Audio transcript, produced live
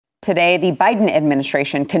Today, the Biden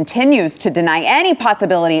administration continues to deny any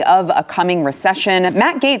possibility of a coming recession.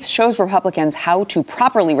 Matt Gaetz shows Republicans how to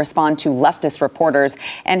properly respond to leftist reporters.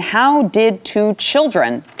 And how did 2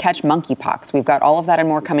 children catch monkeypox? We've got all of that and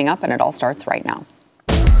more coming up, and it all starts right now.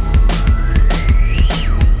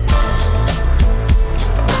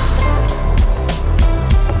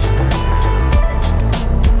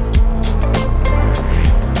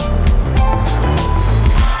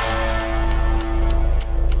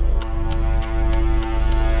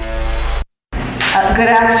 Good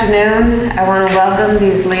afternoon. I want to welcome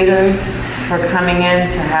these leaders for coming in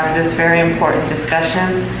to have this very important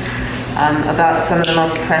discussion about some of the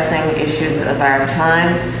most pressing issues of our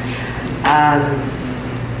time.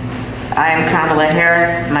 I am Kamala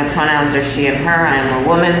Harris. My pronouns are she and her. I am a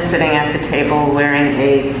woman sitting at the table wearing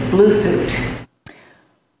a blue suit.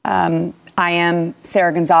 I am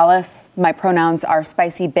Sarah Gonzalez. My pronouns are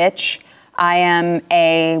spicy bitch. I am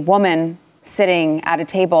a woman sitting at a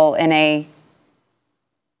table in a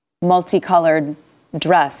multicolored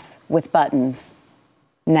dress with buttons.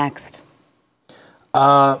 Next.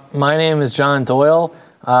 My name is John Doyle.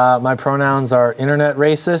 My pronouns are internet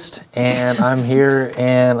racist, and I'm here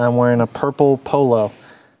and I'm wearing a purple polo.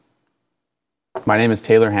 My name is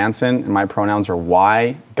Taylor Hansen, and my pronouns are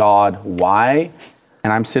why, God, why?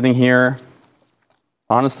 And I'm sitting here,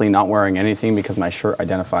 honestly, not wearing anything because my shirt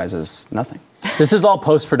identifies as nothing. This is all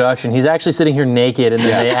post-production. He's actually sitting here naked, and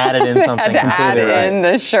then they added in something. They had to add in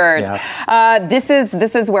the shirt. Yeah. This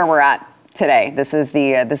is where we're at today. This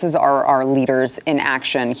is our leaders in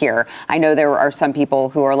action here. I know there are some people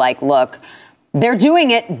who are like, look, they're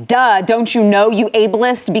doing it. Duh. Don't you know, you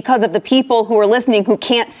ableist, because of the people who are listening who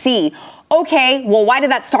can't see. Okay, well, why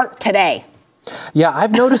did that start today? Yeah,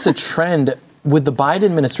 I've noticed a trend with the Biden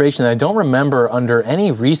administration that I don't remember under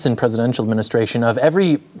any recent presidential administration. Of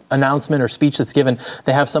every announcement or speech that's given,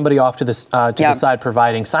 they have somebody off to this the side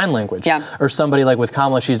providing sign language. Yeah. Or somebody like with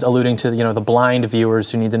Kamala, she's alluding to the blind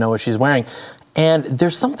viewers who need to know what she's wearing. And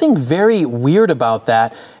there's something very weird about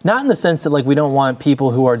that, not in the sense that like we don't want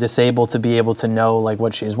people who are disabled to be able to know like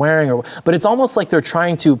what she's wearing, but it's almost like they're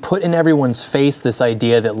trying to put in everyone's face this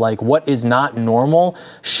idea that like what is not normal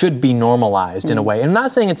should be normalized in a way. And I'm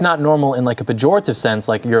not saying it's not normal in like a pejorative sense,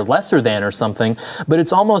 like you're lesser than or something, but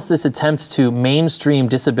it's almost this attempt to mainstream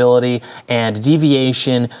disability and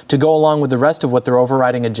deviation to go along with the rest of what their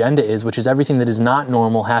overriding agenda is, which is everything that is not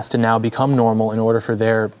normal has to now become normal in order for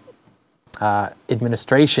their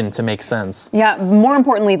administration to make sense. Yeah. More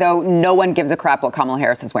importantly, though, no one gives a crap what Kamala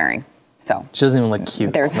Harris is wearing. So she doesn't even look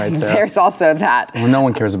cute. There's also that. Well, no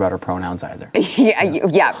one cares about her pronouns either.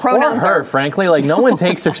 Yeah. Pronouns. Or her, frankly, like no one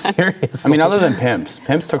takes her seriously. I mean, other than Pimps.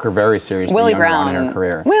 Pimps took her very seriously. Willie younger Brown on in her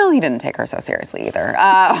career. Well, he didn't take her so seriously either.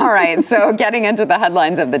 All right. So getting into the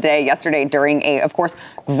headlines of the day yesterday during a, of course,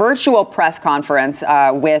 virtual press conference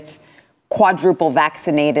with quadruple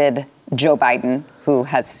vaccinated Joe Biden, who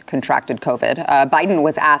has contracted COVID. Biden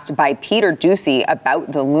was asked by Peter Doocy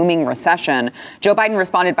about the looming recession. Joe Biden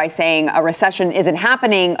responded by saying a recession isn't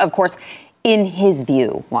happening, of course, in his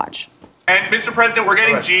view. Watch. And Mr. President, we're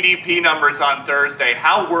getting GDP numbers on Thursday.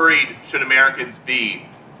 How worried should Americans be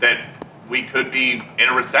that we could be in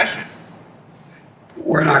a recession?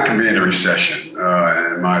 We're not going to be in a recession,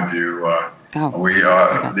 in my view.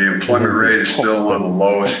 The employment rate is still one of the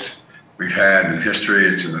lowest we've had in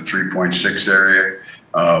history. It's in the 3.6 area.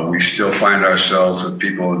 We still find ourselves with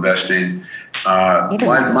people investing.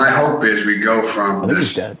 My hope is we go from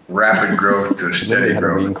this rapid growth to steady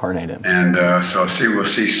growth. And we'll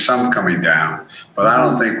see some coming down. But I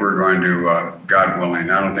don't think we're going to, God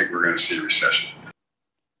willing, I don't think we're going to see a recession.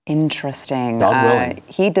 Interesting.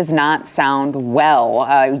 He does not sound well.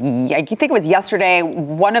 I think it was yesterday,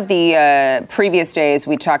 one of the previous days,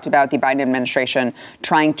 we talked about the Biden administration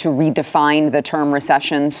trying to redefine the term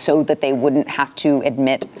recession so that they wouldn't have to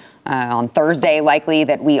admit on Thursday, likely,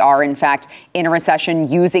 that we are, in fact, in a recession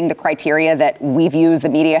using the criteria that we've used, the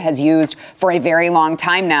media has used for a very long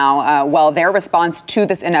time now. Well, their response to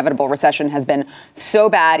this inevitable recession has been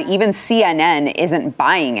so bad, even CNN isn't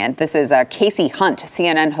buying it. This is Casey Hunt,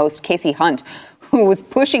 CNN host Casey Hunt, who was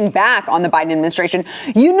pushing back on the Biden administration.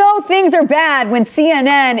 You know things are bad when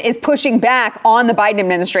CNN is pushing back on the Biden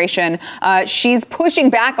administration. She's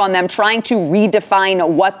pushing back on them, trying to redefine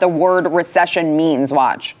what the word recession means.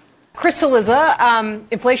 Watch. Crystal Liza,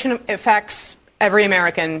 inflation affects every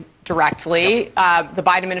American directly. The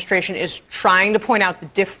Biden administration is trying to point out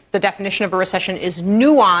the definition of a recession is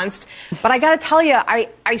nuanced. But I got to tell you,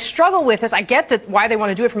 I struggle with this. I get that why they want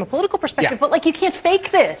to do it from a political perspective, but like you can't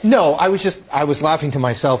fake this. No, I was laughing to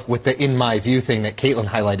myself with the "in my view" thing that Caitlin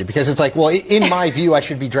highlighted, because it's like, well, in my view, I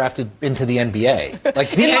should be drafted into the NBA. Like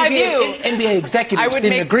the NBA executives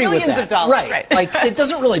didn't agree with that. Right. Like it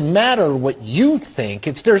doesn't really matter what you think.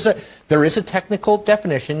 There is a technical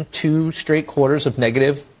definition: 2 straight quarters of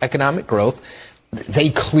negative economic growth. They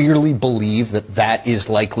clearly believe that is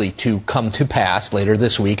likely to come to pass later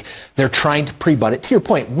this week. They're trying to pre-butt it. To your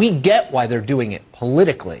point, we get why they're doing it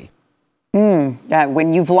politically.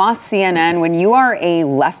 When you've lost CNN, when you are a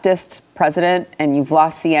leftist president and you've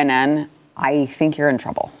lost CNN, I think you're in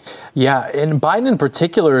trouble. Yeah, and Biden in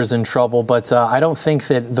particular is in trouble, but I don't think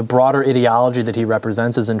that the broader ideology that he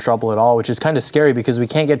represents is in trouble at all, which is kind of scary because we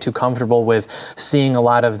can't get too comfortable with seeing a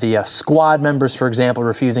lot of the squad members, for example,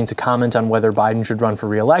 refusing to comment on whether Biden should run for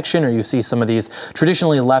re-election, or you see some of these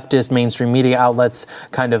traditionally leftist mainstream media outlets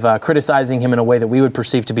kind of criticizing him in a way that we would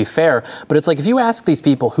perceive to be fair. But it's like if you ask these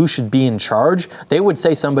people who should be in charge, they would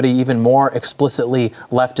say somebody even more explicitly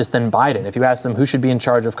leftist than Biden. If you ask them who should be in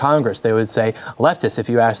charge of Congress, they would say leftist. If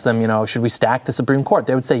you ask them, should we stack the Supreme Court?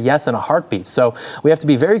 They would say yes in a heartbeat. So we have to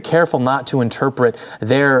be very careful not to interpret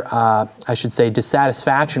their,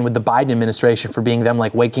 dissatisfaction with the Biden administration for being them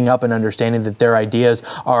like waking up and understanding that their ideas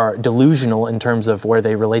are delusional in terms of where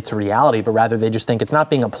they relate to reality, but rather they just think it's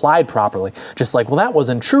not being applied properly. Just like, well, that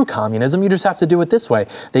wasn't true communism. You just have to do it this way.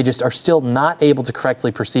 They just are still not able to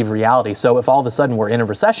correctly perceive reality. So if all of a sudden we're in a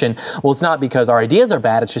recession, well, it's not because our ideas are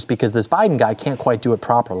bad. It's just because this Biden guy can't quite do it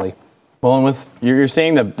properly. Well, and you're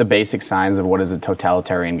seeing the basic signs of what is a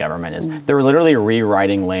totalitarian government is. They're literally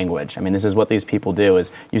rewriting language. I mean, this is what these people do.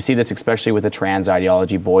 Is you see this especially with the trans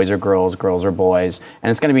ideology: boys are girls, girls are boys,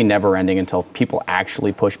 and it's going to be never ending until people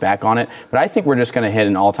actually push back on it. But I think we're just going to hit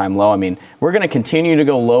an all-time low. I mean, we're going to continue to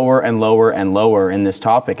go lower and lower and lower in this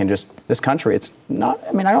topic, and just this country. It's not.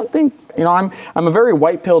 I mean, I don't think. I'm a very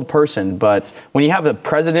white-pilled person, but when you have a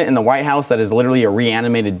president in the White House that is literally a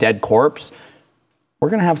reanimated dead corpse, we're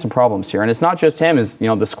going to have some problems here. And it's not just him, is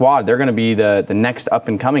the squad. They're going to be the next up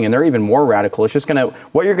and coming, and they're even more radical. It's just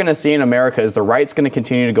what you're going to see in America is the right's going to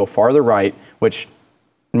continue to go farther right, which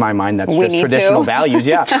in my mind, that's just traditional values.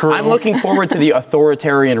 Yeah, I'm looking forward to the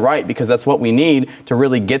authoritarian right because that's what we need to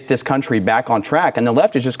really get this country back on track. And the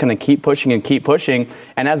left is just going to keep pushing and keep pushing.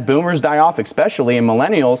 And as boomers die off, especially, and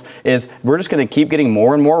millennials, we're just going to keep getting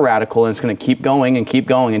more and more radical, and it's going to keep going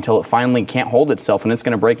until it finally can't hold itself and it's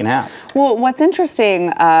going to break in half. Well, what's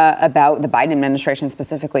interesting about the Biden administration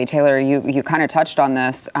specifically, Taylor, you kind of touched on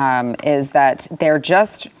this, is that they're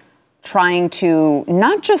just trying to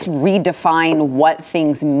not just redefine what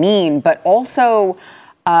things mean, but also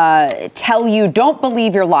tell you, don't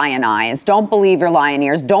believe your lion eyes, don't believe your lion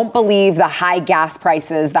ears, don't believe the high gas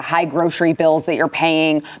prices, the high grocery bills that you're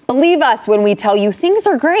paying. Believe us when we tell you things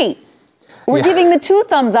are great. We're giving the 2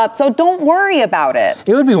 thumbs up, so don't worry about it.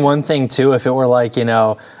 It would be one thing, too, if it were like,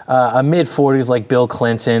 a mid-40s like Bill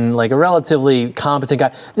Clinton, like a relatively competent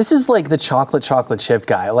guy. This is like the chocolate chip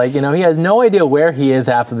guy. Like, he has no idea where he is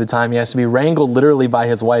half of the time. He has to be wrangled literally by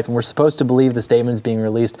his wife, and we're supposed to believe the statements being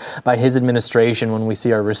released by his administration when we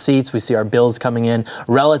see our receipts, we see our bills coming in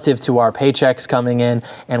relative to our paychecks coming in,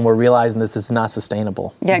 and we're realizing this is not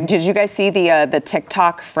sustainable. Yeah, did you guys see the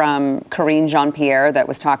TikTok from Karine Jean-Pierre that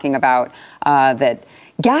was talking about that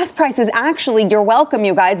gas prices, actually, you're welcome,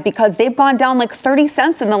 you guys, because they've gone down like 30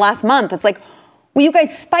 cents in the last month. It's like, well, you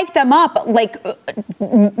guys spiked them up like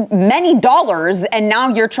many dollars, and now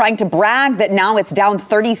you're trying to brag that now it's down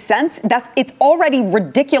 30 cents. It's already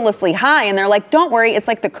ridiculously high, and they're like, don't worry, it's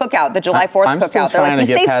like the cookout, the July 4th cookout. They're like,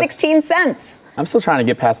 you saved 16 cents. I'm still trying to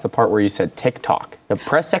get past the part where you said TikTok. The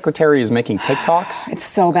press secretary is making TikToks? It's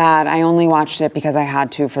so bad. I only watched it because I had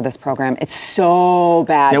to for this program. It's so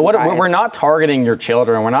bad. Yeah, we're not targeting your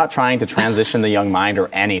children. We're not trying to transition the young mind or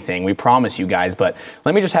anything. We promise you guys. But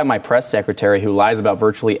let me just have my press secretary, who lies about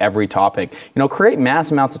virtually every topic, create mass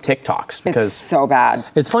amounts of TikToks. Because it's so bad.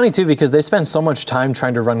 It's funny, too, because they spend so much time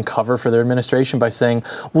trying to run cover for their administration by saying,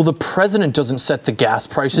 well, the president doesn't set the gas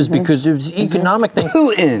prices because of economic things.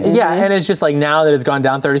 Putin. Yeah, and it's just like now that it's gone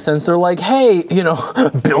down 30 cents, they're like, hey,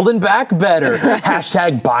 building back better.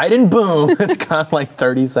 Hashtag Biden boom. It's gone like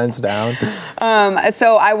 30 cents down.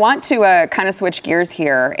 So I want to kind of switch gears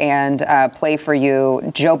here and play for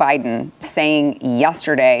you Joe Biden saying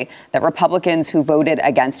yesterday that Republicans who voted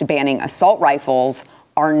against banning assault rifles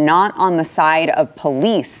are not on the side of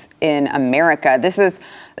police in America.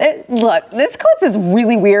 Look, this clip is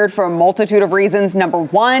really weird for a multitude of reasons. Number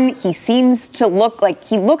one, he seems to look like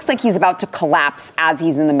he's about to collapse as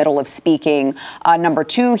he's in the middle of speaking. Number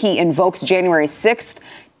two, he invokes January 6th.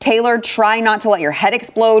 Taylor, try not to let your head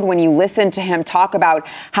explode when you listen to him talk about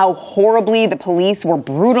how horribly the police were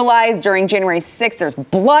brutalized during January 6th. There's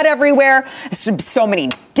blood everywhere. So many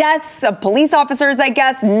deaths of police officers, I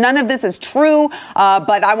guess. None of this is true.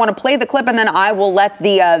 But I want to play the clip, and then I will let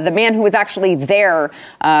the man who was actually there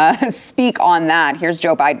speak on that. Here's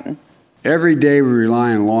Joe Biden. Every day we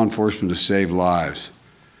rely on law enforcement to save lives.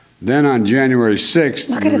 Then on January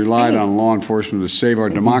 6th, we relied on law enforcement to save our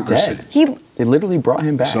democracy. They literally brought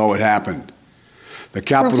him back. So it happened. The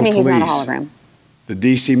Capitol Police, the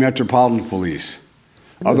D.C. Metropolitan Police,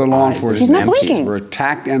 other law enforcement agencies were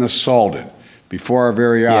attacked and assaulted before our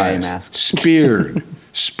very eyes, speared,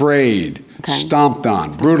 sprayed, stomped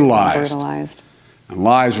on, brutalized. And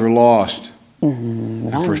lives were lost.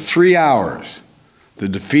 And for 3 hours, the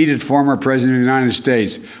defeated former president of the United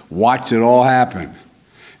States watched it all happen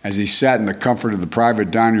as he sat in the comfort of the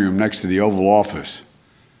private dining room next to the Oval Office.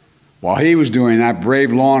 While he was doing that,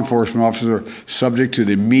 brave law enforcement officers were subject to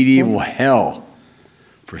the medieval hell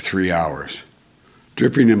for 3 hours,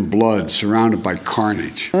 dripping in blood, surrounded by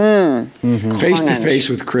carnage. Face to face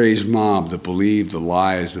with crazed mob that believed the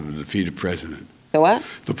lies of the defeated president. The what?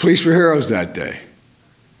 The police were heroes that day.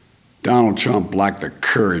 Donald Trump lacked the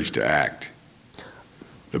courage to act.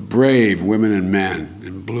 The brave women and men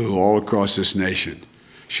in blue all across this nation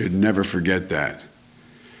should never forget that.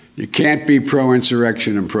 You can't be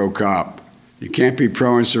pro-insurrection and pro-cop. You can't be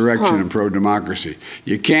pro-insurrection and pro-democracy.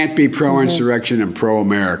 You can't be pro-insurrection and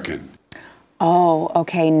pro-American. Oh,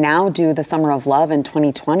 okay. Now do the Summer of Love in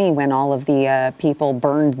 2020 when all of the people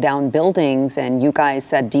burned down buildings and you guys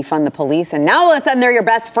said defund the police. And now all of a sudden they're your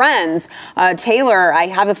best friends. Taylor, I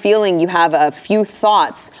have a feeling you have a few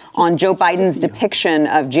thoughts on Joe Biden's depiction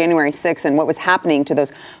of January 6th and what was happening to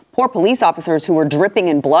those poor police officers who were dripping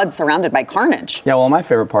in blood surrounded by carnage. Yeah, well, my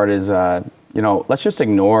favorite part is, let's just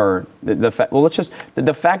ignore the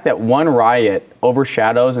fact that one riot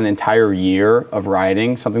overshadows an entire year of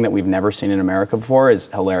rioting, something that we've never seen in America before, is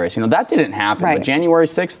hilarious. That didn't happen. Right. But January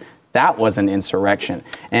 6th, that was an insurrection.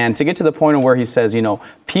 And to get to the point of where he says,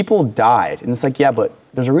 people died. And it's like, yeah, but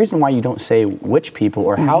there's a reason why you don't say which people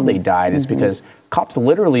or how they died. It's because cops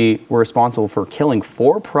literally were responsible for killing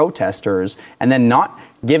 4 protesters and then not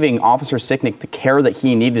giving Officer Sicknick the care that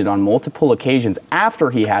he needed on multiple occasions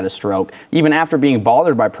after he had a stroke, even after being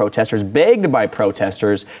bothered by protesters, begged by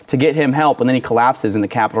protesters to get him help, and then he collapses in the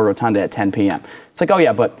Capitol Rotunda at 10 p.m. It's like, oh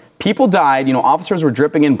yeah, but people died, officers were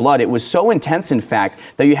dripping in blood. It was so intense, in fact,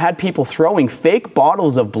 that you had people throwing fake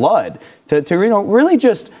bottles of blood to really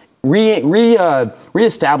just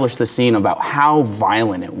reestablish the scene about how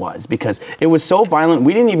violent it was, because it was so violent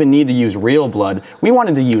we didn't even need to use real blood. We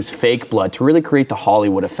wanted to use fake blood to really create the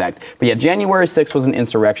Hollywood effect. But yeah, January 6th was an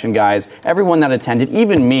insurrection, guys. Everyone that attended,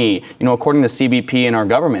 even me, according to CBP and our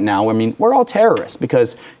government now, we're all terrorists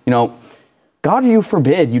because, God, you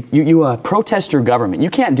forbid you protest your government.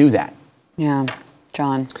 You can't do that. Yeah,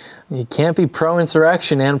 John. You can't be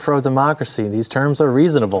pro-insurrection and pro-democracy. These terms are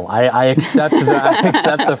reasonable. I accept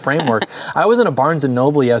the framework. I was in a Barnes &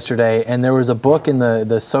 Noble yesterday, and there was a book in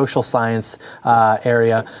the social science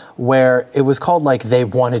area where it was called, They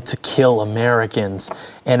Wanted to Kill Americans.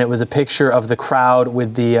 And it was a picture of the crowd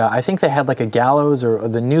with the, I think they had a gallows or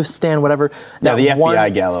the newsstand, whatever. The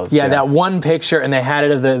FBI gallows. Yeah, that one picture, and they had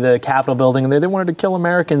it of the Capitol building, and they wanted to kill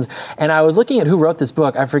Americans. And I was looking at who wrote this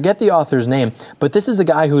book. I forget the author's name, but this is a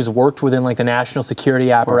guy who's worked within the national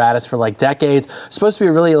security apparatus for decades. Supposed to be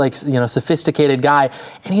a really sophisticated guy,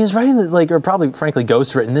 and he was writing or probably frankly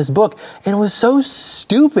ghostwritten this book, and it was so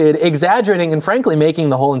stupid, exaggerating, and frankly making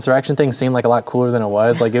the whole insurrection thing seem a lot cooler than it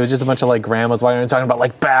was. It was just a bunch of grandmas talking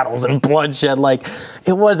about battles and bloodshed.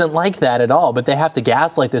 It wasn't like that at all. But they have to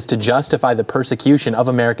gaslight this to justify the persecution of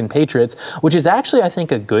American patriots, which is actually, I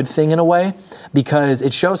think, a good thing in a way, because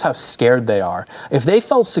it shows how scared they are. If they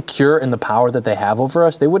felt secure in the power that they have over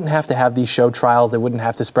us, they wouldn't have to have these show trials. They wouldn't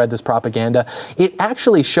have to spread this propaganda. It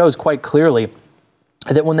actually shows quite clearly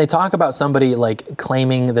that when they talk about somebody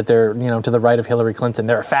claiming that they're, to the right of Hillary Clinton,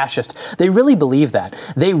 they're a fascist, they really believe that.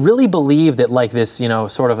 They really believe that this,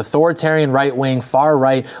 sort of authoritarian right wing, far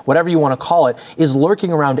right, whatever you want to call it, is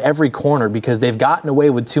lurking around every corner because they've gotten away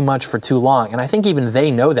with too much for too long. And I think even they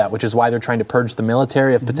know that, which is why they're trying to purge the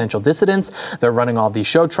military of potential dissidents. They're running all these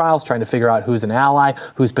show trials, trying to figure out who's an ally,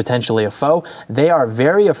 who's potentially a foe. They are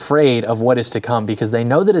very afraid of what is to come because they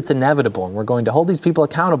know that it's inevitable, and we're going to hold these people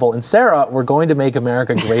accountable. And Sarah, we're going to make America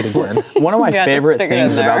America great again. One of my favorite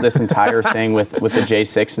things about this entire thing with the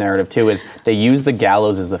J6 narrative, too, is they use the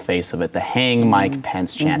gallows as the face of it, the hang Mike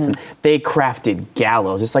Pence chants. And they crafted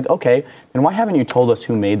gallows. It's like, okay, then why haven't you told us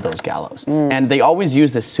who made those gallows? And they always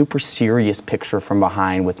use this super serious picture from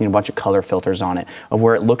behind with a bunch of color filters on it of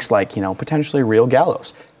where it looks like, potentially real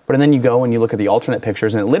gallows. But then you go and you look at the alternate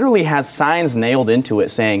pictures, and it literally has signs nailed into it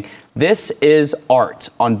saying, this is art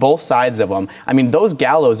on both sides of them. I mean, those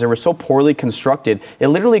gallows, they were so poorly constructed, it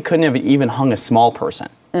literally couldn't have even hung a small person.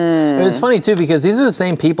 It's funny, too, because these are the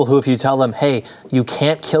same people who, if you tell them, hey, you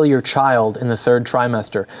can't kill your child in the 3rd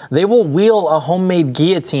trimester, they will wheel a homemade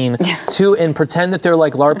guillotine and pretend that they're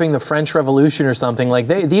like LARPing the French Revolution or something. Like,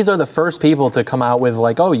 these are the first people to come out with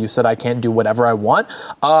like, oh, you said I can't do whatever I want.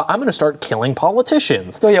 I'm going to start killing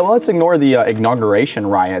politicians. So, well, let's ignore the inauguration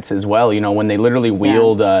riots as well. When they literally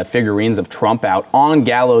wheeled figurines of Trump out on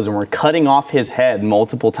gallows and were cutting off his head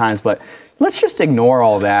multiple times. But let's just ignore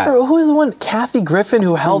all that. Who was the one? Kathy Griffin,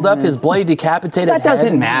 who held up his bloody decapitated head? That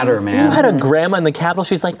doesn't matter, man. You had a grandma in the Capitol.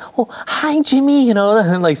 She's like, oh, hi, Jimmy,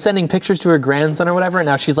 and like sending pictures to her grandson or whatever. And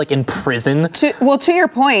now she's like in prison. To your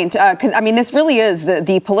point, because this really is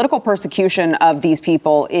the political persecution of these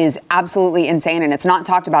people is absolutely insane, and it's not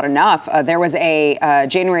talked about enough. There was a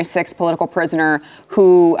January 6th political prisoner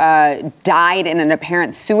who died in an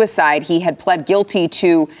apparent suicide. He had pled guilty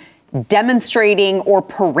to demonstrating or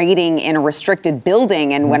parading in a restricted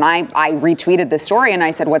building. And when I retweeted the story and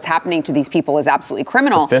I said, what's happening to these people is absolutely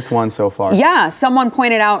criminal. The 5th one so far. Yeah. Someone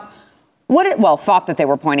pointed out, thought that they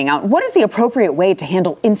were pointing out, what is the appropriate way to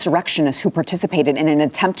handle insurrectionists who participated in an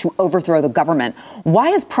attempt to overthrow the government? Why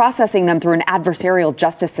is processing them through an adversarial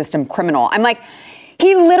justice system criminal? I'm like,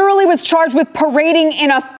 he literally was charged with parading in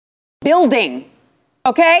a building.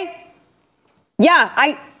 Okay?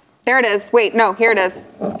 Yeah, there it is. Wait, no, here it is.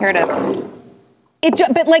 Here it is.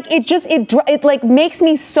 It makes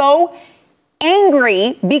me so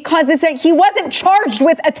angry because it's like he wasn't charged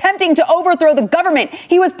with attempting to overthrow the government.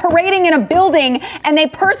 He was parading in a building and they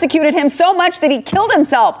persecuted him so much that he killed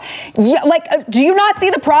himself. Do you not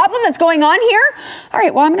see the problem that's going on here? All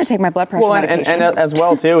right, well, I'm going to take my blood pressure medication. And as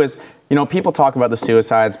well, too, is people talk about the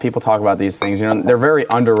suicides, people talk about these things, they're very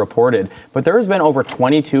underreported, but there has been over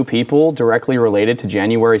 22 people directly related to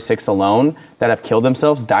January 6th alone that have killed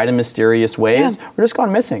themselves, died in mysterious ways, or just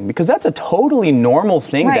gone missing, because that's a totally normal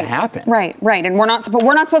thing to happen. Right. And we're not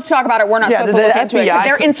supposed to talk about it. We're not supposed to look into it.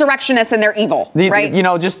 They're insurrectionists and they're evil, right?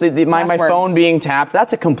 My phone being tapped,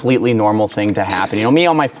 that's a completely normal thing to happen. Me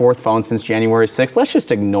on my 4th phone since January 6th, let's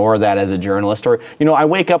just ignore that as a journalist. Or, I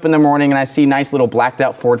wake up in the morning and I see nice little blacked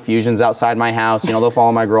out Ford Fusions outside my house, they'll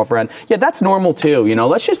follow my girlfriend. Yeah, that's normal too,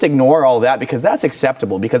 let's just ignore all that because that's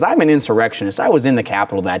acceptable, because I'm an insurrectionist. I was in the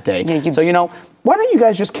Capitol that day. Why don't you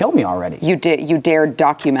guys just kill me already? You dared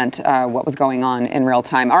document what was going on in real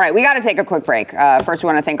time. All right, we got to take a quick break. First, we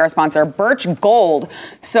want to thank our sponsor, Birch Gold.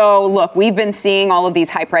 So, look, we've been seeing all of these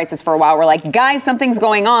high prices for a while. We're like, guys, something's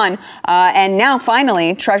going on. And now,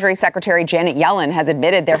 finally, Treasury Secretary Janet Yellen has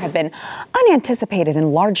admitted there have been unanticipated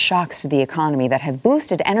and large shocks to the economy that have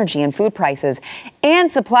boosted energy and food prices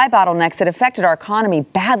and supply bottlenecks that affected our economy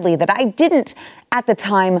badly that I didn't at the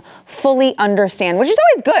time fully understand, which is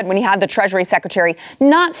always good when you have the Treasury Secretary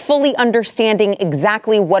not fully understanding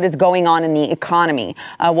exactly what is going on in the economy.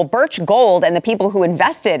 Birch Gold and the people who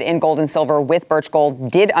invested in gold and silver with Birch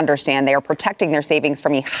Gold did understand they are protecting their savings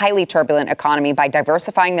from a highly turbulent economy by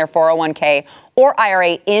diversifying their 401k or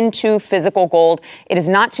IRA into physical gold. It is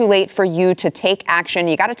not too late for you to take action.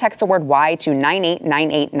 You got to text the word Y to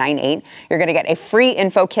 989898. You're going to get a free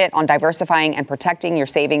info kit on diversifying and protecting your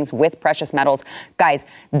savings with precious metals. Guys,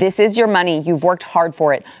 this is your money. You've worked hard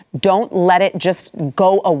for it. Don't let it just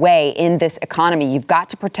go away in this economy. You've got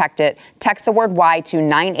to protect it. Text the word Y to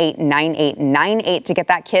 989898 to get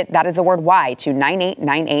that kit. That is the word Y to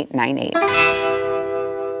 989898.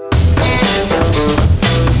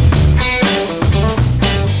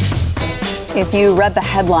 If you read the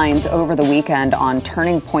headlines over the weekend on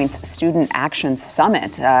Turning Point's Student Action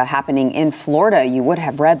Summit happening in Florida, you would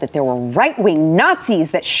have read that there were right-wing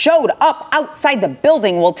Nazis that showed up outside the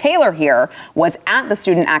building. Well, Taylor here was at the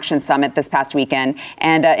Student Action Summit this past weekend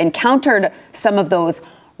and encountered some of those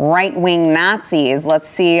right-wing Nazis. Let's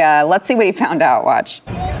see what he found out. Watch.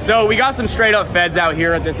 So we got some straight-up feds out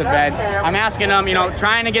here at this event. I'm asking them,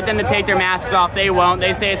 trying to get them to take their masks off. They won't.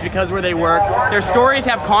 They say it's because where they work. Their stories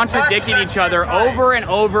have contradicted each other over and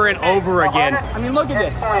over and over again. I mean, look at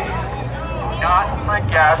this. Not for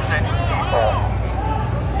gassing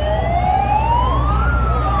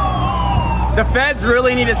people. The feds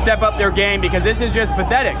really need to step up their game because this is just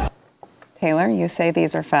pathetic. Taylor, you say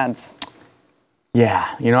these are feds.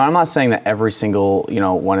 Yeah, I'm not saying that every single,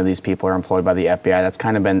 one of these people are employed by the FBI. That's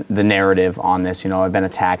kind of been the narrative on this. I've been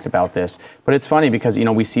attacked about this. But it's funny because,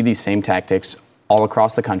 we see these same tactics all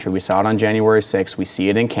across the country. We saw it on January 6th. We see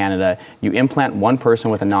it in Canada. You implant one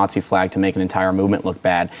person with a Nazi flag to make an entire movement look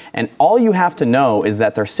bad. And all you have to know is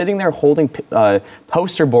that they're sitting there holding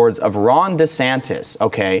poster boards of Ron DeSantis,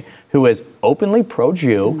 okay, who is openly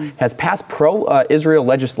pro-Jew, has passed pro-Israel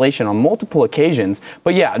legislation on multiple occasions.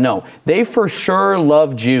 But yeah, no, they for sure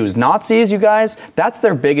love Jews. Nazis, you guys, that's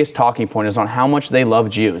their biggest talking point, is on how much they love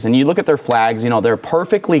Jews. And you look at their flags, they're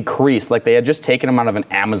perfectly creased, like they had just taken them out of an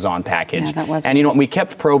Amazon package. Yeah, that was and we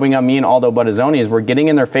kept probing them, me and Aldo Buttazzoni, as we're getting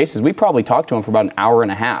in their faces. We probably talked to them for about an hour and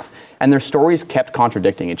a half. And their stories kept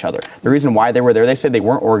contradicting each other. The reason why they were there, they said they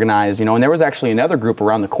weren't organized, and there was actually another group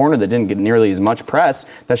around the corner that didn't get nearly as much press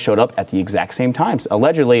that showed up at the exact same times.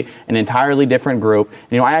 Allegedly, an entirely different group.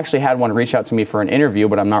 I actually had one reach out to me for an interview,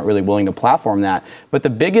 but I'm not really willing to platform that. But the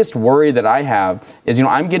biggest worry that I have is,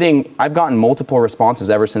 I've gotten multiple responses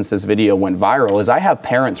ever since this video went viral, is I have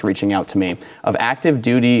parents reaching out to me of active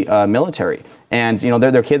duty military. And,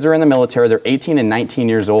 their kids are in the military, they're 18 and 19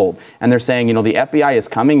 years old. And they're saying, the FBI is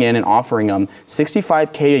coming in and offering them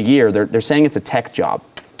 $65K a year. They're saying it's a tech job.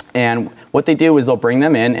 And what they do is they'll bring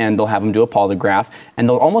them in and they'll have them do a polygraph, and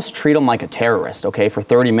they'll almost treat them like a terrorist, okay? For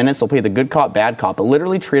 30 minutes, they'll play the good cop, bad cop, but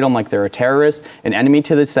literally treat them like they're a terrorist, an enemy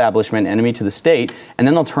to the establishment, enemy to the state, and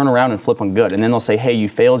then they'll turn around and flip them good. And then they'll say, hey, you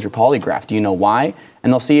failed your polygraph. Do you know why?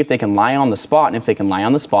 And they'll see if they can lie on the spot, and if they can lie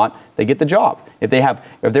on the spot, they get the job. If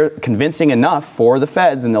they're convincing enough for the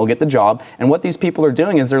feds, then they'll get the job. And what these people are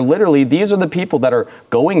doing is these are the people that are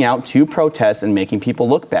going out to protest and making people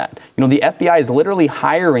look bad. The FBI is literally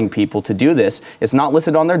hiring people to do this. It's not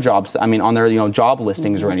listed on their jobs, on their job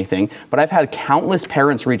listings or anything. But I've had countless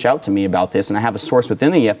parents reach out to me about this, and I have a source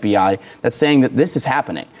within the FBI that's saying that this is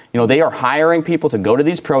happening. They are hiring people to go to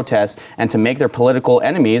these protests and to make their political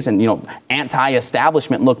enemies and,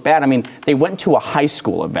 anti-establishment look bad. They went to a high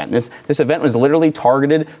school event. This event was literally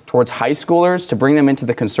targeted towards high schoolers to bring them into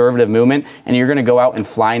the conservative movement, and you're going to go out and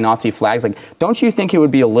fly Nazi flags. Don't you think it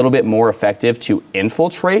would be a little bit more effective to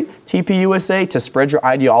infiltrate TPUSA, to spread your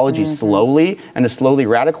ideology slowly and to slowly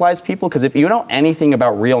radicalize people? Because if you know anything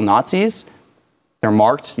about real Nazis, they're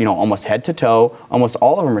marked, almost head to toe. Almost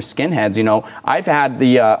all of them are skinheads. I've had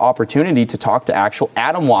the opportunity to talk to actual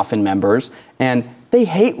Atomwaffen members, and they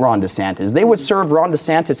hate Ron DeSantis. They would serve Ron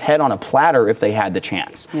DeSantis' head on a platter if they had the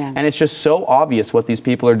chance. Yeah. And it's just so obvious what these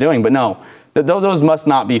people are doing. But no, those must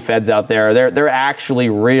not be feds out there. They're actually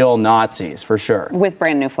real Nazis, for sure. With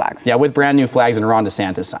brand new flags. Yeah, with brand new flags and Ron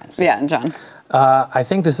DeSantis signs. Yeah, and John? I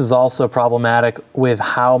think this is also problematic with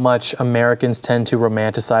how much Americans tend to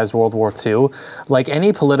romanticize World War II. Like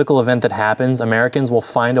any political event that happens, Americans will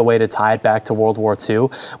find a way to tie it back to World War II,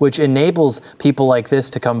 which enables people like this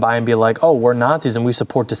to come by and be like, oh, we're Nazis and we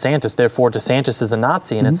support DeSantis, therefore DeSantis is a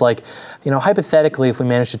Nazi. And it's like, hypothetically, if we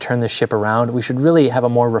manage to turn this ship around, we should really have a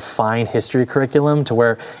more refined history curriculum to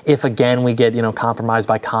where if, again, we get, compromised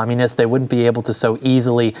by communists, they wouldn't be able to so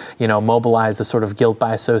easily, mobilize a sort of guilt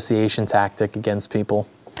by association tactic against people.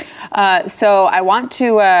 So I want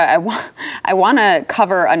to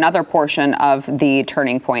cover another portion of the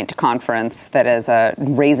Turning Point conference that is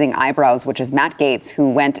raising eyebrows, which is Matt Gaetz,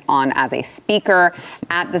 who went on as a speaker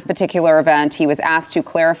at this particular event. He was asked to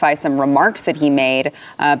clarify some remarks that he made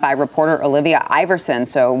by reporter Olivia Iverson.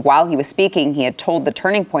 So while he was speaking, he had told the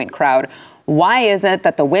Turning Point crowd, why is it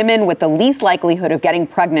that the women with the least likelihood of getting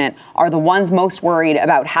pregnant are the ones most worried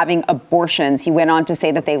about having abortions? He went on to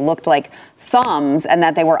say that they looked like thumbs and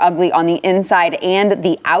that they were ugly on the inside and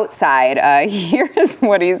the outside. Here's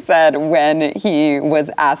what he said when he was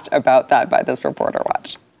asked about that by this reporter.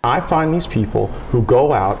 Watch. I find these people who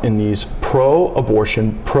go out in these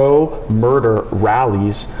pro-abortion, pro-murder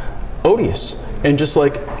rallies odious and just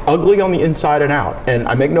ugly on the inside and out. And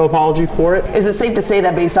I make no apology for it. Is it safe to say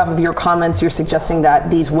that based off of your comments, you're suggesting that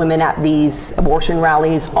these women at these abortion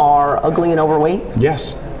rallies are ugly and overweight?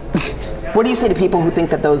 Yes. What do you say to people who think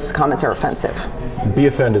that those comments are offensive? Be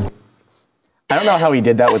offended. I don't know how he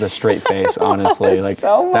did that with a straight face, honestly.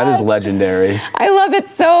 That is legendary. I love it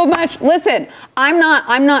so much. Listen, I'm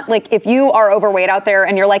not if you are overweight out there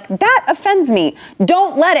and you're like, that offends me,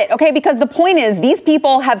 don't let it, okay? Because the point is, these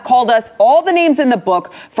people have called us all the names in the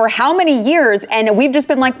book for how many years, and we've just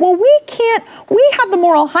been like, well, we have the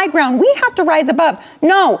moral high ground. We have to rise above.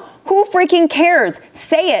 No, who freaking cares?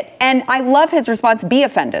 Say it. And I love his response, be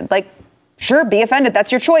offended. Sure, be offended.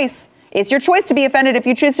 That's your choice. It's your choice to be offended. If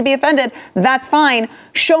you choose to be offended, that's fine.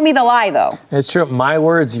 Show me the lie, though. It's true. My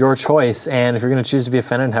words, your choice. And if you're going to choose to be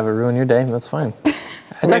offended and have it ruin your day, that's fine.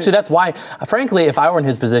 That's why, frankly, if I were in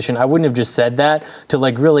his position, I wouldn't have just said that to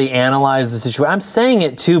like really analyze the situation. I'm saying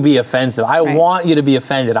it to be offensive. I want you to be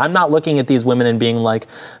offended. I'm not looking at these women and being like,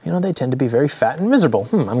 they tend to be very fat and miserable.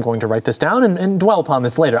 I'm going to write this down and dwell upon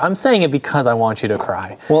this later. I'm saying it because I want you to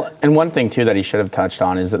cry. Well, and one thing too that he should have touched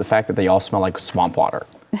on is that the fact that they all smell like swamp water.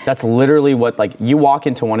 That's literally what, like, you walk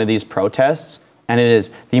into one of these protests and it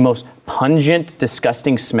is the most pungent,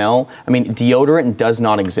 disgusting smell. I mean, deodorant does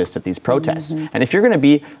not exist at these protests. Mm-hmm. And if you're going to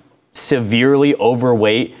be severely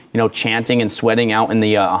overweight, chanting and sweating out in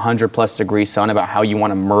the 100+ degree sun about how you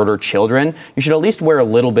want to murder children, you should at least wear a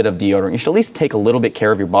little bit of deodorant. You should at least take a little bit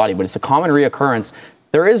care of your body. But it's a common reoccurrence.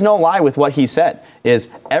 There is no lie with what he said. Is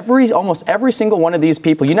almost every single one of these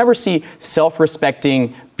people, you never see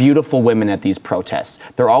self-respecting, beautiful women at these protests.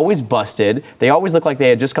 They're always busted. They always look like they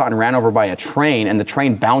had just gotten ran over by a train and the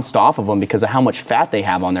train bounced off of them because of how much fat they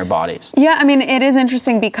have on their bodies. Yeah, I mean, it is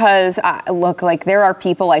interesting because, look, like there are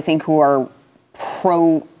people I think who are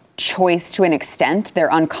pro-choice to an extent. They're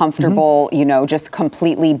uncomfortable, just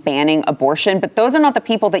completely banning abortion. But those are not the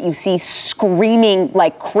people that you see screaming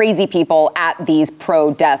like crazy people at these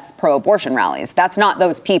pro-death, pro-abortion rallies. That's not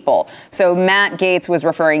those people. So Matt Gaetz was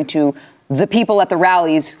referring to the people at the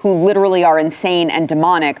rallies who literally are insane and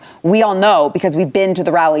demonic. We all know because we've been to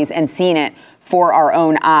the rallies and seen it for our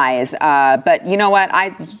own eyes. But you know what?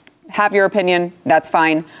 I have your opinion. That's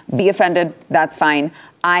fine. Be offended. That's fine.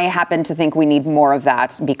 I happen to think we need more of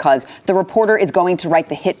that because the reporter is going to write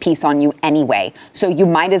the hit piece on you anyway. So you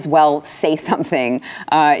might as well say something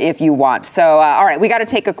if you want. So, all right, we got to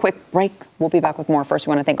take a quick break. We'll be back with more. First, we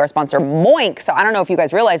want to thank our sponsor, Moink. So I don't know if you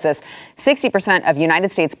guys realize this. 60% of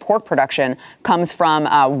United States pork production comes from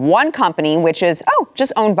one company, which is,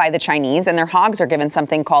 just owned by the Chinese. And their hogs are given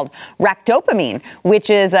something called ractopamine, which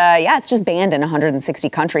is, it's just banned in 160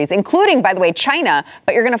 countries, including, by the way, China.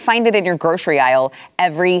 But you're going to find it in your grocery aisle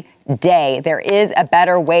every day. There is a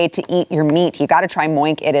better way to eat your meat. You got to try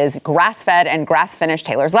Moink. It is grass-fed and grass-finished.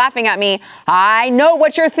 Taylor's laughing at me. I know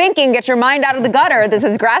what you're thinking. Get your mind out of the gutter. This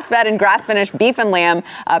is grass-fed and grass-finished beef and lamb,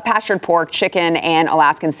 pastured pork, chicken, and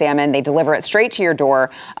Alaskan salmon. They deliver it straight to your door.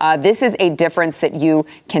 This is a difference that you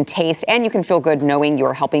can taste, and you can feel good knowing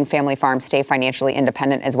you're helping family farms stay financially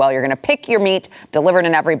independent as well. You're going to pick your meat, delivered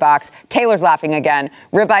in every box. Taylor's laughing again.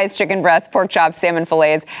 Ribeyes, chicken breasts, pork chops, salmon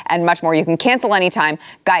fillets, and much more. You can cancel anytime.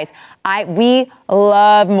 Guys, we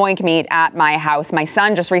love Moink meat at my house. My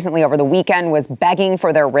son just recently over the weekend was begging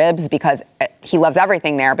for their ribs because he loves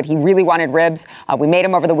everything there, but he really wanted ribs. We made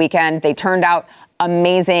them over the weekend. They turned out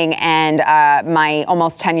amazing, and my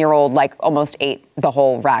almost 10-year-old almost ate the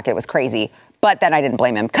whole rack. It was crazy. But then I didn't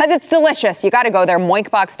blame him because it's delicious. You got to go there,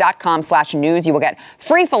 moinkbox.com/news. You will get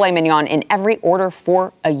free filet mignon in every order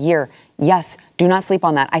for a year. Yes, do not sleep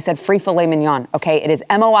on that. I said free filet mignon, okay? It is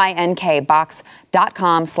MOINK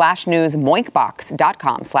box.com/news,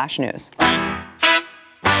 moinkbox.com/news.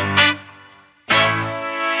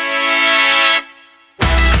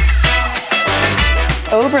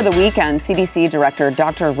 Over the weekend, CDC Director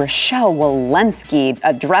Dr. Rochelle Walensky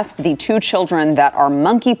addressed the 2 children that are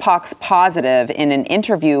monkeypox positive in an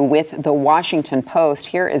interview with The Washington Post.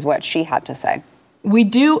 Here is what she had to say. We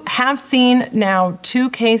do have seen now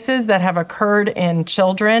 2 cases that have occurred in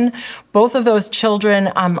children. Both of those children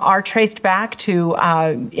are traced back to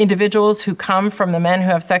individuals who come from the men who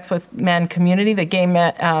have sex with men community, the gay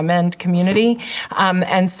men community.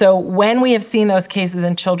 And so when we have seen those cases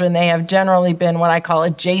in children, they have generally been what I call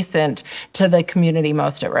adjacent to the community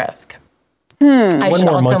most at risk. I should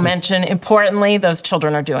also mention, importantly, those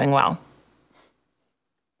children are doing well.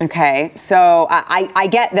 Okay, so I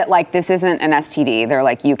get that, this isn't an STD. They're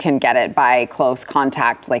you can get it by close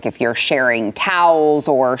contact. If you're sharing towels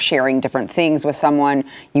or sharing different things with someone,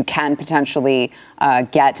 you can potentially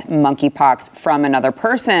get monkeypox from another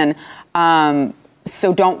person.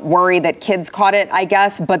 So don't worry that kids caught it, I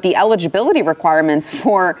guess. But the eligibility requirements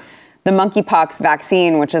for the monkeypox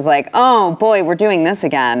vaccine, which is oh boy, we're doing this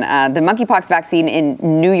again. The monkeypox vaccine in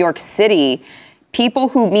New York City, people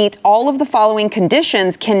who meet all of the following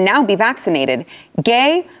conditions can now be vaccinated.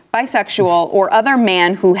 Gay, bisexual, or other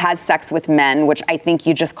man who has sex with men, which I think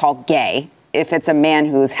you just call gay. If it's a man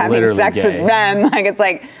who's having literally sex gay with men, it's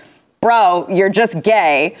bro, you're just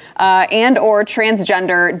gay. And or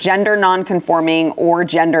transgender, gender non-conforming, or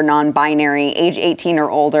gender non-binary, age 18 or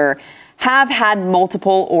older, have had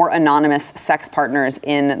multiple or anonymous sex partners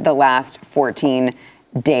in the last 14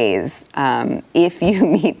 days. If you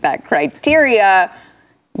meet that criteria,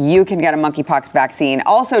 you can get a monkeypox vaccine.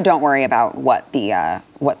 Also, don't worry about what's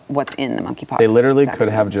in the monkeypox. They literally vaccine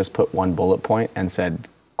could have just put one bullet point and said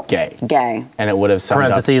gay. Gay. And it would have summed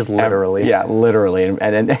Parentheses, up... literally. Yeah, literally.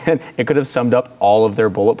 And it could have summed up all of their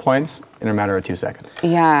bullet points in a matter of 2 seconds.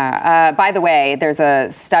 Yeah. By the way, there's a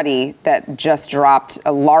study that just dropped,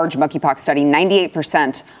 a large monkeypox study.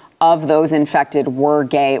 98% of those infected were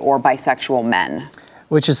gay or bisexual men.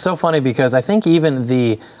 Which is so funny because I think even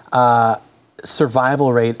the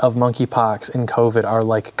survival rate of monkeypox and COVID are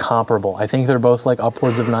like comparable. I think they're both like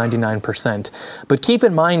upwards of 99%. But keep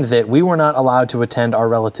in mind that we were not allowed to attend our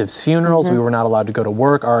relatives' funerals. We were not allowed to go to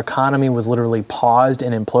work. Our economy was literally paused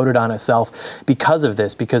and imploded on itself because of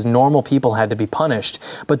this, because normal people had to be punished.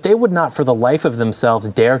 But they would not for the life of themselves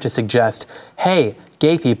dare to suggest, hey,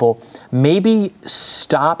 gay people, maybe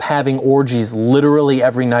stop having orgies literally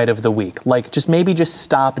every night of the week. Like, just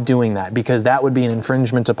stop doing that, because that would be an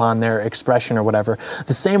infringement upon their expression or whatever.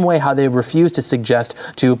 The same way how they refuse to suggest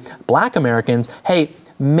to Black Americans, hey,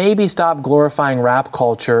 maybe stop glorifying rap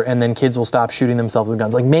culture and then kids will stop shooting themselves with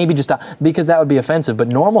guns. Like, maybe just stop, because that would be offensive. But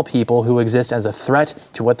normal people who exist as a threat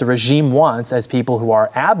to what the regime wants as people who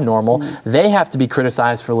are abnormal, they have to be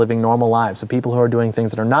criticized for living normal lives. So people who are doing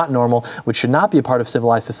things that are not normal, which should not be a part of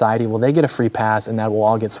civilized society, well, they get a free pass and that will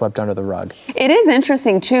all get swept under the rug. It is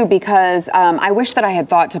interesting, too, because I wish that I had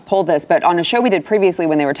thought to pull this, but on a show we did previously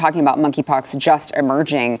when they were talking about monkeypox just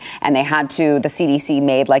emerging and they had to, the CDC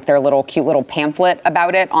made like their little cute little pamphlet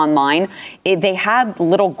about it online. They had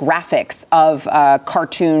little graphics of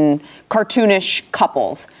cartoonish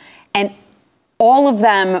couples, and all of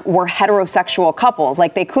them were heterosexual couples.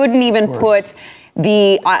 Like, they couldn't even put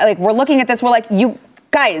the like, we're looking at this, we're like, you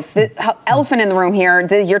guys, the elephant in the room here,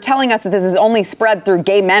 you're telling us that this is only spread through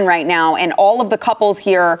gay men right now, and all of the couples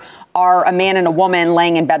here are a man and a woman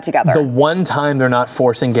laying in bed together. The one time they're not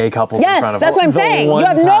forcing gay couples in front of them. Yes, that's what I'm saying. You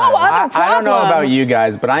have no other problem. I don't know about you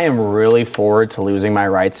guys, but I am really forward to losing my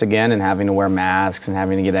rights again and having to wear masks and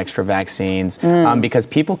having to get extra vaccines because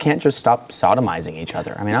people can't just stop sodomizing each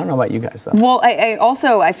other. I mean, I don't know about you guys, though. Well,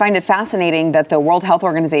 I find it fascinating that the World Health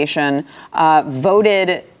Organization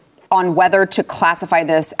voted on whether to classify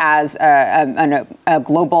this as a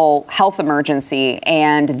global health emergency.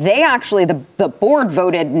 And they actually, the board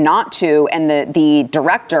voted not to, and the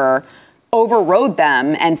director overrode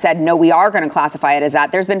them and said, no, we are going to classify it as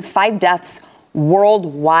that. There's been 5 deaths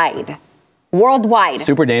worldwide.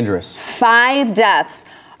 Super dangerous. 5 deaths,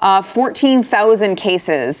 14,000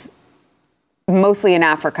 cases, mostly in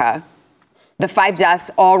Africa. The 5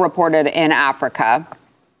 deaths all reported in Africa.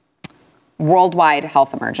 Worldwide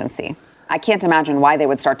health emergency. I can't imagine why they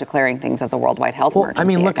would start declaring things as a worldwide health emergency. I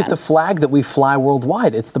mean, look at the flag that we fly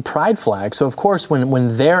worldwide. It's the pride flag. So, of course,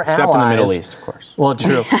 when their allies... Except in the Middle East, of course. Well,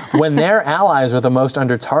 true. When their allies are the most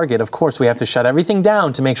under target, of course, we have to shut everything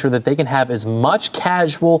down to make sure that they can have as much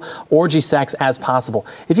casual orgy sex as possible.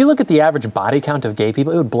 If you look at the average body count of gay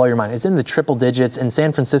people, it would blow your mind. It's in the triple digits. In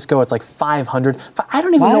San Francisco, it's like 500. I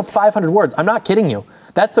don't even know 500 words. I'm not kidding you.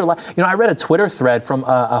 That's their I read a Twitter thread from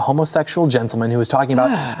a homosexual gentleman who was talking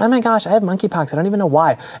about, oh my gosh, I have monkeypox. I don't even know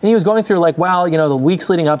why. And he was going through like, well, the weeks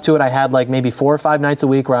leading up to it, I had like maybe 4 or 5 nights a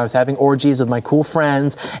week where I was having orgies with my cool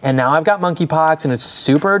friends. And now I've got monkeypox and it's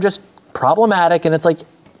super just problematic. And it's like,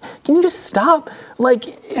 can you just stop? Like,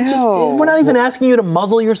 we're not even asking you to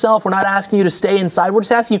muzzle yourself. We're not asking you to stay inside. We're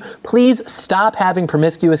just asking you, please stop having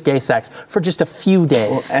promiscuous gay sex for just a few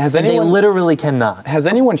days. They literally cannot. Has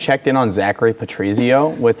anyone checked in on Zachary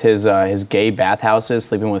Patrizio with his gay bathhouses,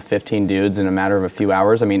 sleeping with 15 dudes in a matter of a few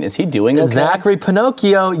hours? I mean, is he doing okay? Zachary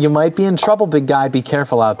Pinocchio, you might be in trouble, big guy. Be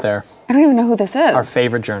careful out there. I don't even know who this is. Our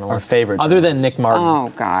favorite journalist. Other than Nick Martin. Oh,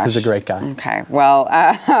 gosh. Who's a great guy. Okay. Well,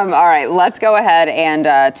 all right. Let's go ahead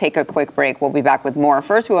and take a quick break. We'll be back with more.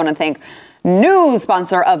 First, we want to thank new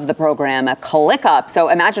sponsor of the program, ClickUp. So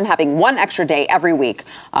imagine having one extra day every week.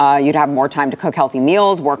 You'd have more time to cook healthy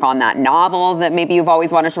meals, work on that novel that maybe you've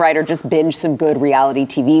always wanted to write, or just binge some good reality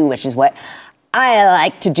TV, which is what I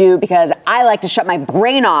like to do because I like to shut my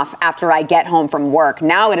brain off after I get home from work.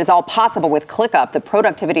 Now it is all possible with ClickUp, the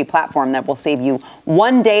productivity platform that will save you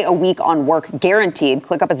 1 day a week on work guaranteed.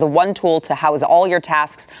 ClickUp is the one tool to house all your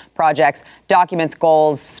tasks, projects, documents,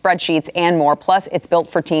 goals, spreadsheets, and more. Plus, it's built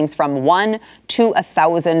for teams from 1 to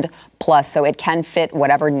 1,000 plus, so it can fit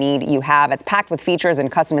whatever need you have. It's packed with features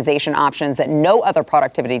and customization options that no other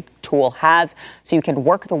productivity tool has, so you can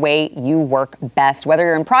work the way you work best. Whether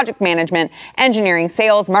you're in project management, engineering,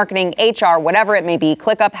 sales, marketing, HR, whatever it may be,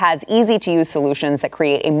 ClickUp has easy-to-use solutions that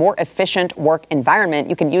create a more efficient work environment.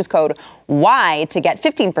 You can use code Y to get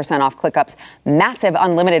 15% off ClickUp's massive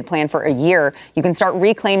unlimited plan for a year. You can start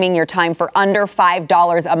reclaiming your time for under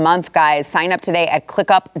 $5 a month, guys. Sign up today at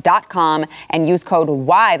clickup.com and use code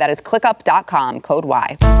Y. That is clickup.com, code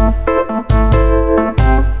Y.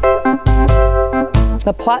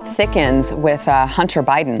 The plot thickens with Hunter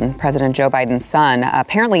Biden, President Joe Biden's son.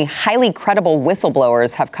 Apparently, highly credible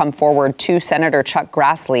whistleblowers have come forward to Senator Chuck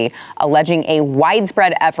Grassley, alleging a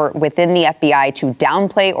widespread effort within the FBI to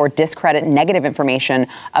downplay or discredit negative information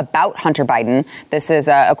about Hunter Biden. This is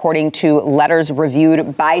according to letters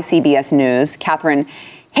reviewed by CBS News. Catherine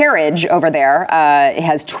Herridge over there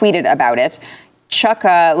has tweeted about it. Chuck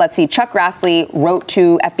Grassley wrote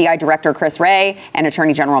to FBI Director Chris Wray and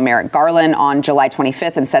Attorney General Merrick Garland on July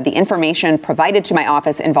 25th and said the information provided to my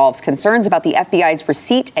office involves concerns about the FBI's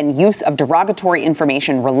receipt and use of derogatory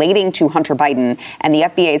information relating to Hunter Biden and the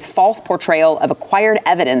FBI's false portrayal of acquired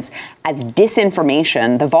evidence as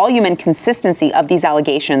disinformation. The volume and consistency of these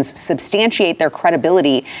allegations substantiate their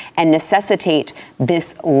credibility and necessitate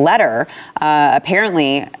this letter.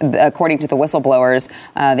 Apparently, according to the whistleblowers,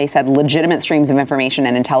 they said legitimate streams of information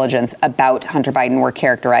and intelligence about Hunter Biden were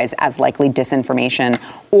characterized as likely disinformation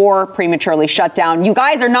or prematurely shut down. You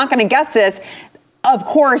guys are not going to guess this, of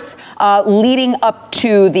course, leading up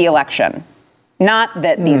to the election. Not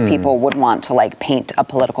that these people would want to paint a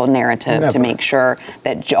political narrative to make sure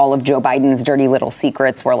that all of Joe Biden's dirty little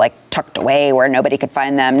secrets were tucked away where nobody could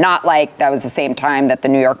find them. Not like that was the same time that the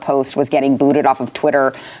New York Post was getting booted off of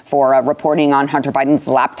Twitter for reporting on Hunter Biden's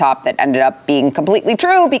laptop that ended up being completely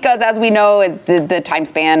true because, as we know, the time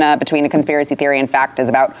span between a conspiracy theory and fact is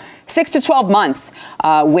about 6 to 12 months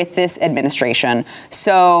with this administration.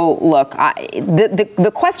 So, look,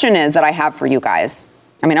 the question is that I have for you guys,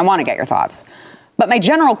 I want to get your thoughts. But my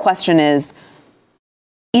general question is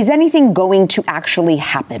anything going to actually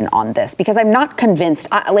happen on this? Because I'm not convinced.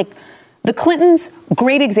 The Clintons,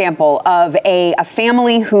 great example of a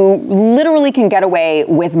family who literally can get away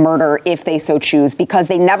with murder if they so choose because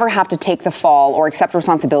they never have to take the fall or accept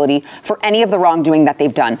responsibility for any of the wrongdoing that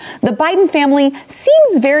they've done. The Biden family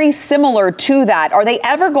seems very similar to that. Are they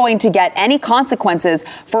ever going to get any consequences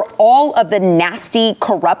for all of the nasty,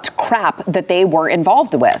 corrupt crap that they were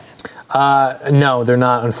involved with? No, they're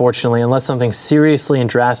not, unfortunately, unless something seriously and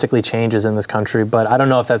drastically changes in this country. But I don't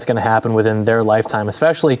know if that's going to happen within their lifetime,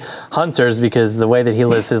 especially Hunter's, because the way that he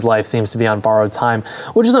lives his life seems to be on borrowed time,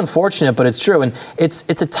 which is unfortunate, but it's true. And it's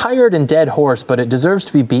a tired and dead horse, but it deserves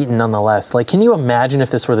to be beaten nonetheless. Can you imagine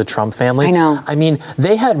if this were the Trump family? I know.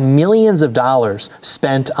 They had millions of dollars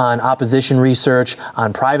spent on opposition research,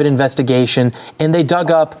 on private investigation, and they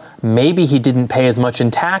dug up maybe he didn't pay as much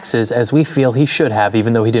in taxes as we feel he should have,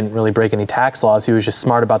 even though he didn't really break any tax laws. He was just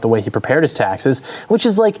smart about the way he prepared his taxes, which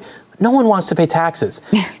is no one wants to pay taxes.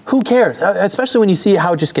 Who cares? Especially when you see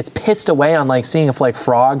how it just gets pissed away on seeing if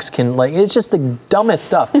frogs can, it's just the dumbest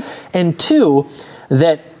stuff. And two,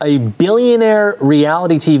 that a billionaire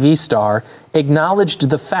reality TV star acknowledged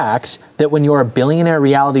the fact that when you're a billionaire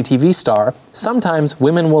reality TV star, sometimes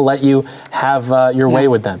women will let you have your way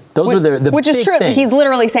with them. Those are the which big is true. things. He's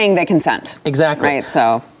literally saying they consent. Exactly. Right.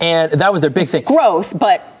 So. And that was their big thing. Gross,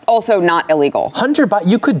 but also not illegal.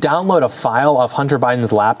 You could download a file of Hunter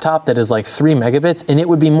Biden's laptop that is 3 megabits, and it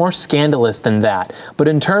would be more scandalous than that. But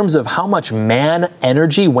in terms of how much man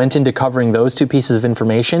energy went into covering those two pieces of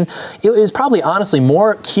information, it is probably honestly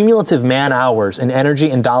more cumulative man hours and energy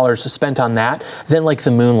and dollars spent on that than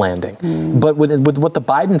the moon landing. But with what the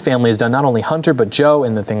Biden family has done, not only Hunter but Joe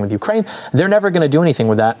and the thing with Ukraine, they're never going to do anything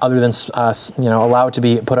with that other than allow it to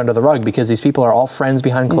be put under the rug because these people are all friends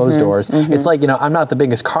behind closed doors. It's I'm not the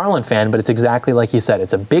biggest Carlin fan, but it's exactly like you said.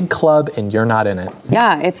 It's a big club, and you're not in it.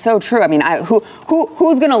 Yeah, it's so true.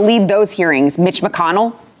 Who's going to lead those hearings? Mitch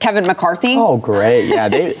McConnell? Kevin McCarthy? Oh, great.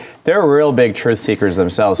 Yeah, they're real big truth seekers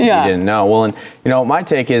themselves, if you didn't know. Well, and, my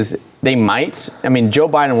take is they might. Joe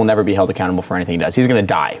Biden will never be held accountable for anything he does. He's going to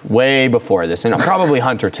die way before this, and probably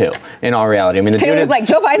Hunter, too, in all reality. The Taylor's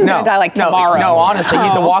Joe Biden's going to die tomorrow. No, honestly,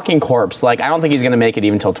 he's a walking corpse. I don't think he's going to make it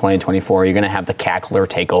even until 2024. You're going to have the cackler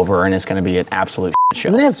take over, and it's going to be an absolute show.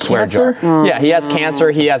 Doesn't he have cancer? Yeah, he has cancer.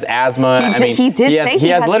 He has asthma. He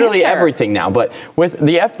has literally cancer. Everything now. But with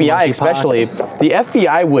the FBI especially, the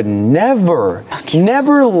FBI would never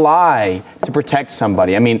lie to protect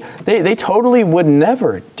somebody. They totally would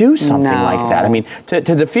never do something like that.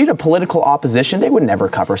 To defeat a political opposition, they would never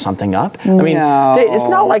cover something up. It's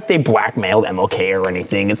not like they blackmailed MLK or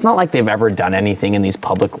anything. It's not like they've ever done anything in these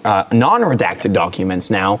public, non-redacted documents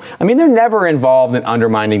now. They're never involved in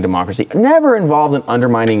undermining democracy, never involved in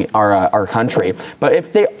undermining our country. But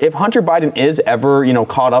if Hunter Biden is ever,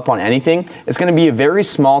 caught up on anything, it's going to be a very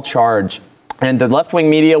small charge. And the left-wing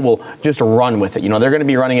media will just run with it. They're going to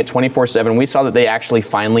be running it 24/7. We saw that they actually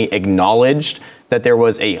finally acknowledged that there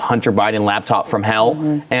was a Hunter Biden laptop from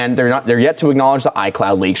hell, and they're yet to acknowledge the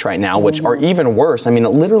iCloud leaks right now, which are even worse. I mean, it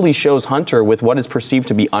literally shows Hunter with what is perceived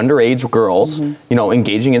to be underage girls,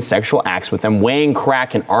 engaging in sexual acts with them, weighing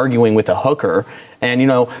crack and arguing with a hooker,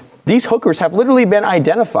 and these hookers have literally been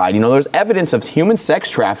identified. There's evidence of human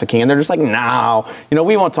sex trafficking, and they're just like, no,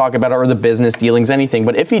 we won't talk about it, or the business dealings, anything.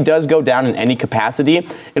 But if he does go down in any capacity,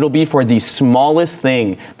 it'll be for the smallest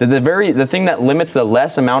thing, the thing that limits the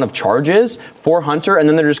less amount of charges for Hunter, and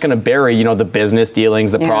then they're just going to bury, the business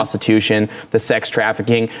dealings, the prostitution, the sex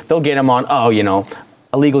trafficking. They'll get him on,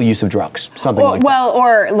 illegal use of drugs, something like that. Well,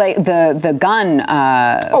 or like the gun.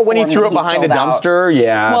 When he threw it behind a dumpster,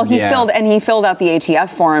 Well, he filled out the ATF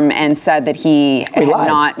form and said that he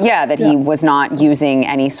was not using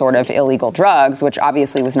any sort of illegal drugs, which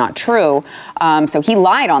obviously was not true. So he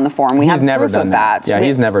lied on the form. We have proof of that. Yeah,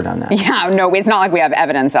 he's never done that. Yeah, no, it's not like we have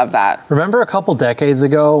evidence of that. Remember a couple decades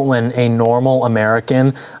ago when a normal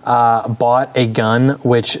American bought a gun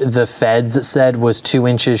which the feds said was 2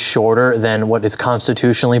 inches shorter than what is constitutionally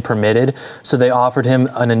permitted, so they offered him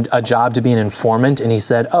a job to be an informant, and he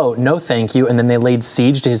said, "Oh, no, thank you." And then they laid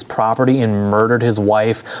siege to his property and murdered his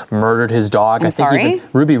wife, murdered his dog. I'm sorry? Even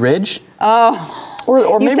Ruby Ridge. Oh. Or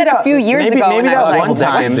you maybe said a few years ago. Maybe that one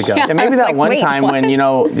time. Maybe that one time when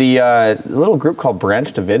the little group called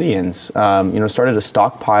Branch Davidians, started to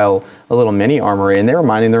stockpile a little mini armory, and they were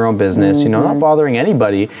minding their own business, not bothering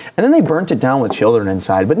anybody, and then they burnt it down with children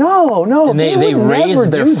inside. But no, and they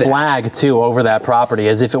raised their flag too over that property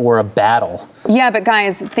as if it were a battle. Yeah, but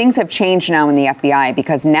guys, things have changed now in the FBI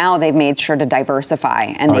because now they've made sure to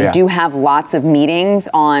diversify, and they do have lots of meetings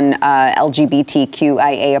on LGBTQIA''S+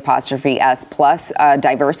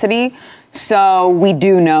 diversity. So we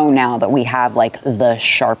do know now that we have like the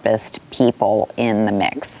sharpest people in the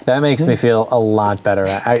mix. That makes me feel a lot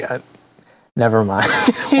better. Never mind.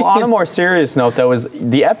 Well, on a more serious note, though, is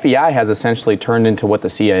the FBI has essentially turned into what the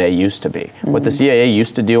CIA used to be. What the CIA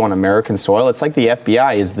used to do on American soil, it's like the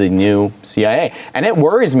FBI is the new CIA. And it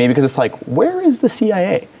worries me because it's like, where is the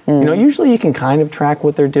CIA? Usually you can kind of track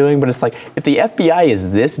what they're doing, but it's like, if the FBI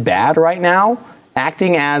is this bad right now,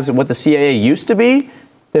 acting as what the CIA used to be,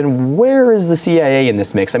 then where is the CIA in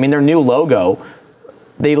this mix? I mean, their new logo,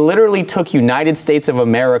 they literally took United States of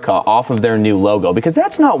America off of their new logo because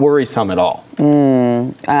that's not worrisome at all.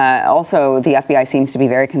 Also, the FBI seems to be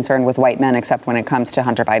very concerned with white men, except when it comes to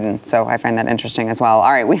Hunter Biden. So I find that interesting as well.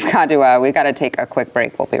 All right, we've got to take a quick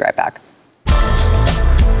break. We'll be right back.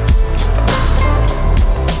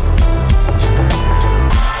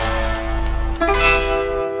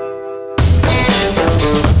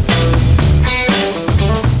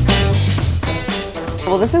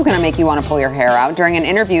 Well, this is going to make you want to pull your hair out. During an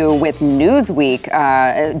interview with Newsweek,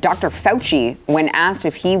 Dr. Fauci, when asked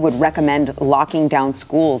if he would recommend locking down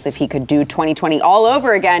schools if he could do 2020 all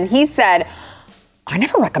over again, he said, "I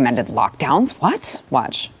never recommended lockdowns." What?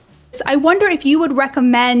 Watch. I wonder if you would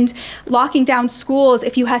recommend locking down schools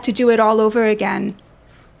if you had to do it all over again.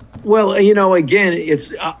 Well, again,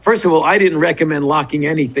 it's first of all, I didn't recommend locking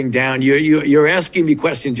anything down. You're asking me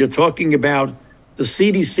questions. You're talking about the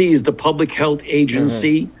CDC is the public health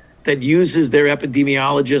agency that uses their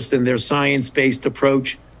epidemiologists and their science-based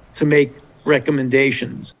approach to make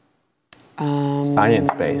recommendations.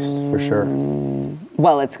 Science-based, for sure.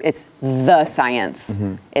 Well, it's the science.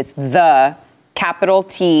 It's the capital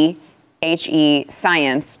T H-E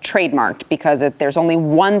science trademarked because there's only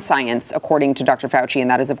one science according to Dr. Fauci,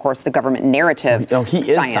 and that is, of course, the government narrative. No, he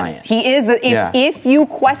is science. He is. If you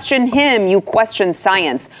question him, you question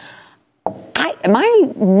science. Am I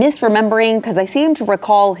misremembering? Because I seem to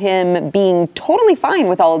recall him being totally fine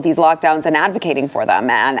with all of these lockdowns and advocating for them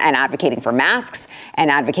and advocating for masks and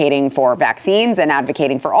advocating for vaccines and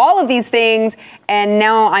advocating for all of these things. And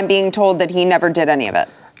now I'm being told that he never did any of it.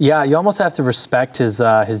 Yeah, you almost have to respect his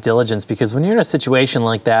diligence because when you're in a situation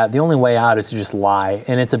like that, the only way out is to just lie.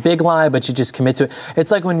 And it's a big lie, but you just commit to it. It's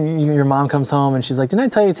like when your mom comes home and she's like, "Didn't I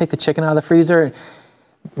tell you to take the chicken out of the freezer?"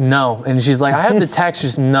 No. And she's like, "I have the text."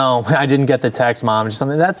 Just, "No, I didn't get the text, Mom." Just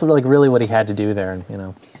something. That's like really what he had to do there,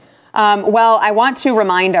 Well, I want to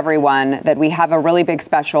remind everyone that we have a really big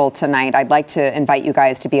special tonight. I'd like to invite you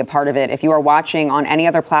guys to be a part of it. If you are watching on any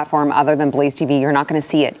other platform other than Blaze TV, you're not going to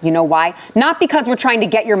see it. You know why? Not because we're trying to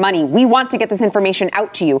get your money. We want to get this information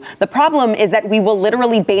out to you. The problem is that we will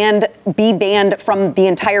literally be banned from the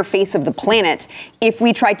entire face of the planet if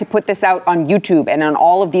we tried to put this out on YouTube and on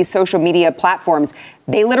all of these social media platforms.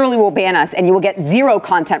 They literally will ban us, and you will get zero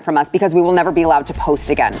content from us because we will never be allowed to post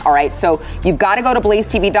again. All right, so you've got to go to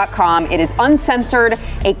blazetv.com. It is uncensored,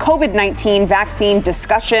 a COVID-19 vaccine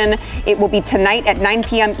discussion. It will be tonight at 9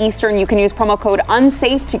 p.m. Eastern. You can use promo code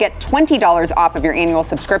UNSAFE to get $20 off of your annual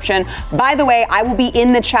subscription. By the way, I will be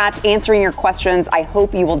in the chat answering your questions. I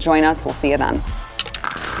hope you will join us. We'll see you then.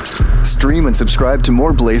 Stream and subscribe to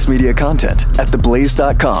more Blaze Media content at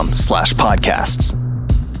theblaze.com/podcasts.